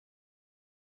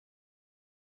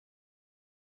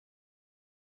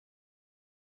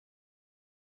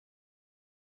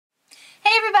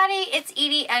Hey everybody, it's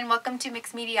Edie and welcome to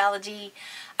Mixed Mediology.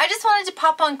 I just wanted to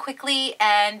pop on quickly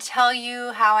and tell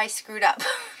you how I screwed up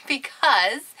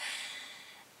because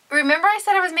remember I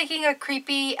said I was making a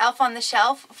creepy elf on the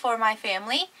shelf for my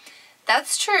family?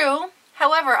 That's true.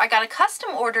 However, I got a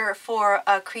custom order for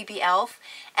a creepy elf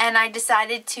and I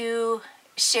decided to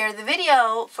share the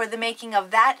video for the making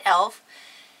of that elf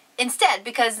instead,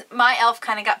 because my elf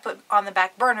kind of got put on the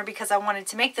back burner because I wanted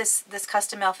to make this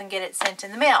custom elf and get it sent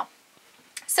in the mail.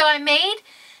 So I made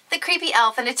the creepy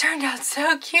elf and it turned out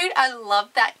so cute. I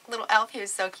love that little elf. He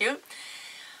was so cute.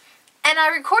 And I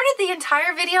recorded the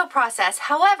entire video process.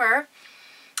 However,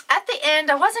 at the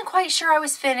end, I wasn't quite sure I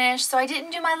was finished, so I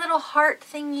didn't do my little heart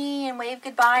thingy and wave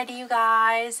goodbye to you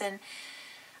guys. And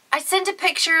I sent a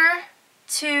picture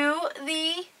to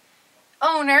the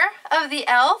owner of the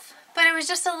elf, but it was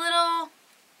just a little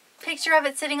picture of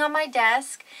it sitting on my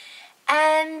desk.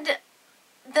 And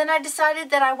then I decided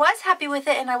that I was happy with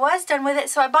it and I was done with it,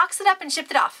 so I boxed it up and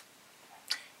shipped it off.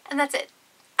 And that's it.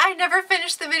 I never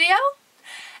finished the video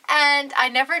and I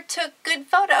never took good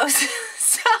photos.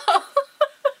 So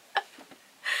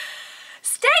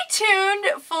stay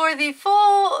tuned for the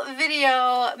full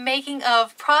video making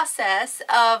of process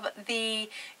of the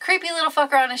creepy little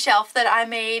fucker on a shelf that I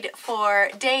made for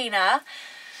Dana.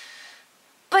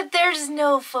 But there's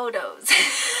no photos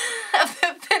of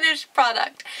the finished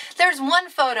product. There's one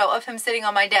photo of him sitting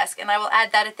on my desk, and I will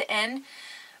add that at the end.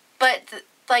 But,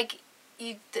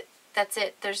 that's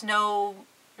it. There's no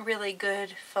really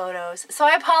good photos. So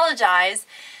I apologize.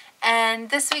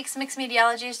 And this week's Mixed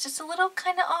Mediology is just a little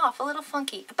kind of off, a little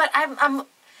funky. But I'm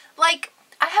like,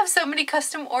 I have so many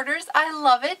custom orders. I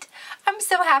love it. I'm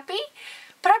so happy.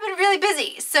 But I've been really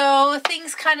busy, so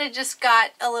things kind of just got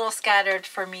a little scattered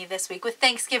for me this week with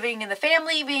Thanksgiving and the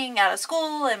family being out of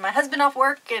school and my husband off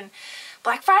work and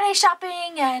Black Friday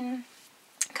shopping and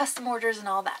custom orders and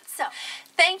all that. So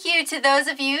thank you to those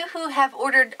of you who have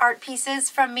ordered art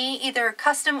pieces from me, either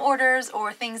custom orders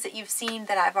or things that you've seen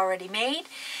that I've already made.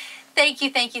 Thank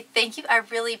you, thank you, thank you. I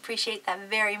really appreciate that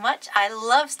very much. I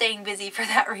love staying busy for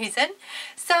that reason.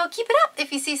 So keep it up.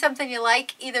 If you see something you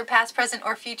like, either past, present,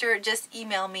 or future, just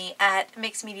email me at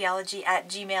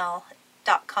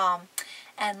mixedmediology@gmail.com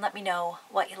and let me know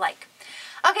what you like.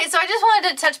 Okay, so I just wanted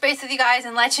to touch base with you guys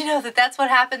and let you know that that's what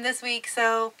happened this week.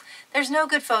 So there's no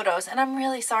good photos, and I'm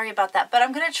really sorry about that. But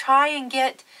I'm going to try and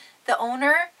get the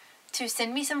owner to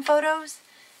send me some photos,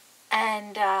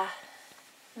 and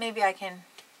maybe I can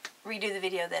redo the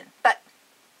video then. But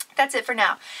that's it for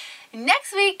now.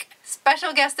 Next week,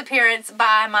 special guest appearance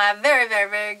by my very, very,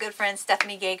 very good friend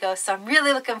Stephanie Gago. So I'm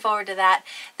really looking forward to that.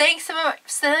 Thanks so much.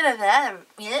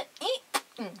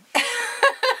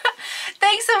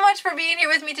 Thanks so much for being here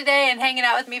with me today and hanging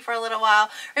out with me for a little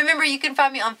while. Remember, you can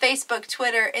find me on Facebook,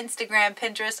 Twitter, Instagram,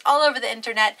 Pinterest, all over the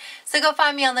internet. So go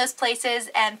find me on those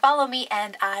places and follow me,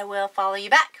 and I will follow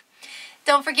you back.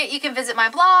 Don't forget you can visit my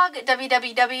blog,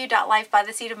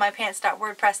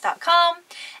 www.lifebytheseatofmypants.wordpress.com.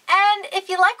 And if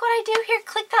you like what I do here,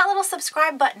 click that little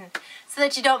subscribe button so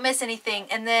that you don't miss anything.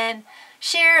 And then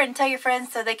share and tell your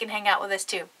friends so they can hang out with us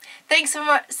too. Thanks so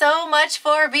much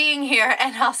for being here,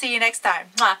 and I'll see you next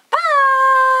time. Mwah. Bye!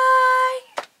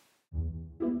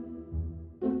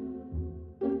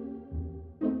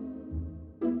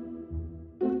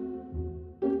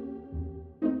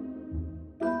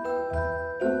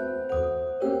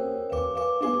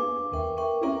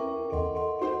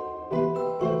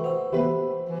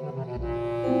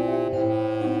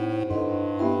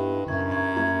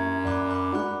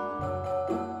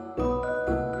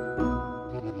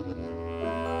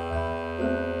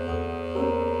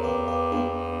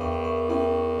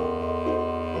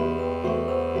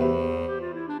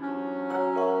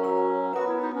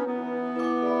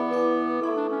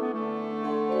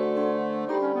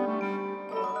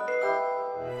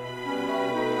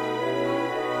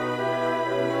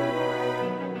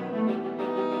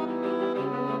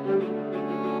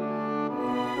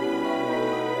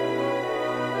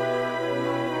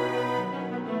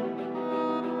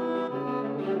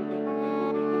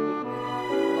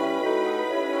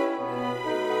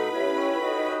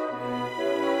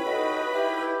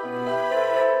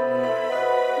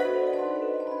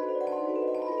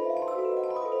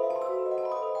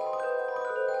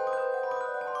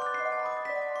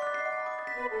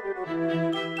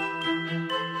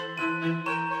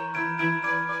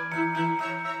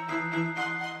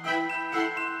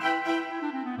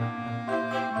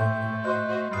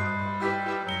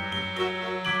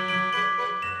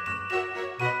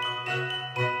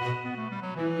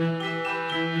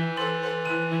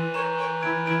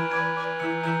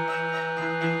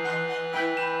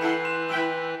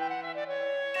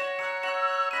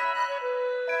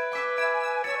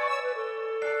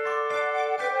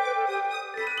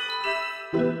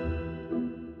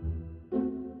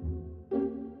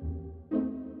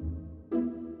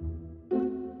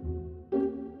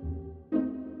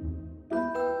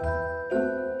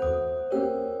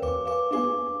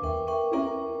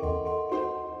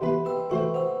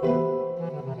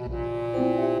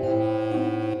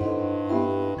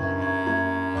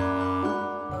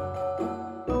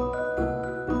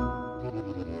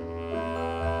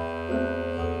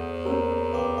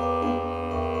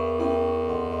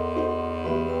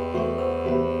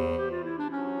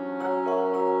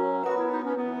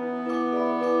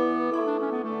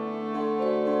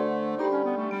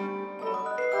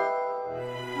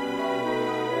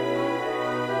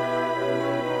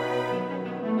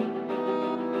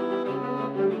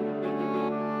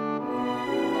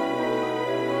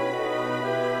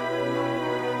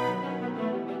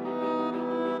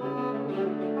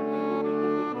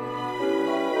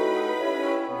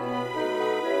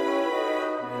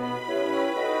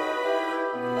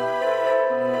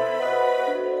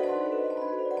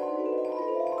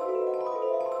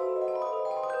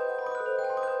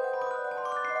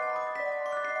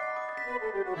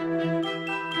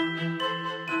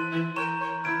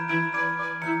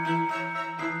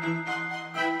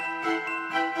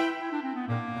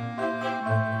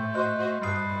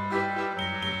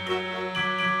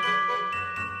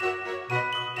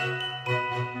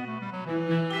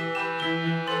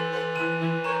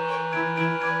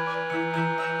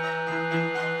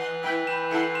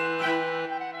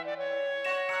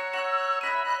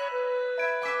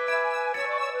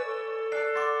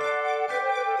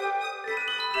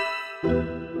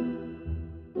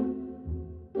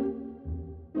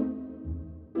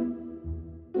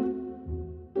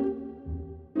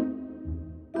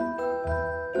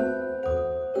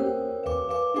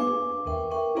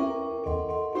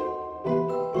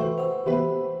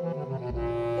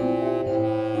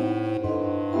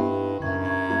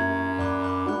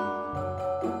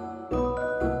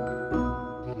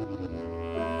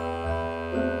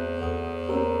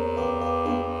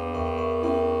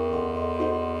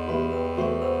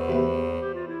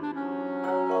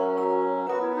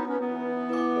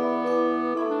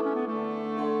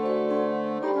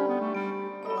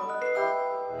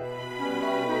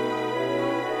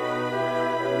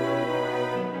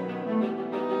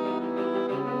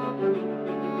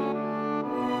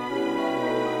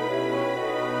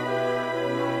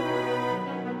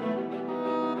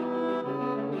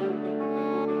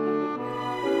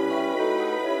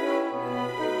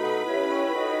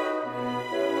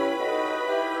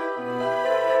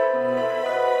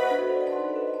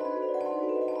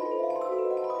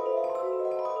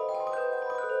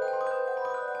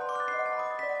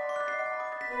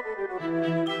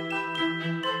 you.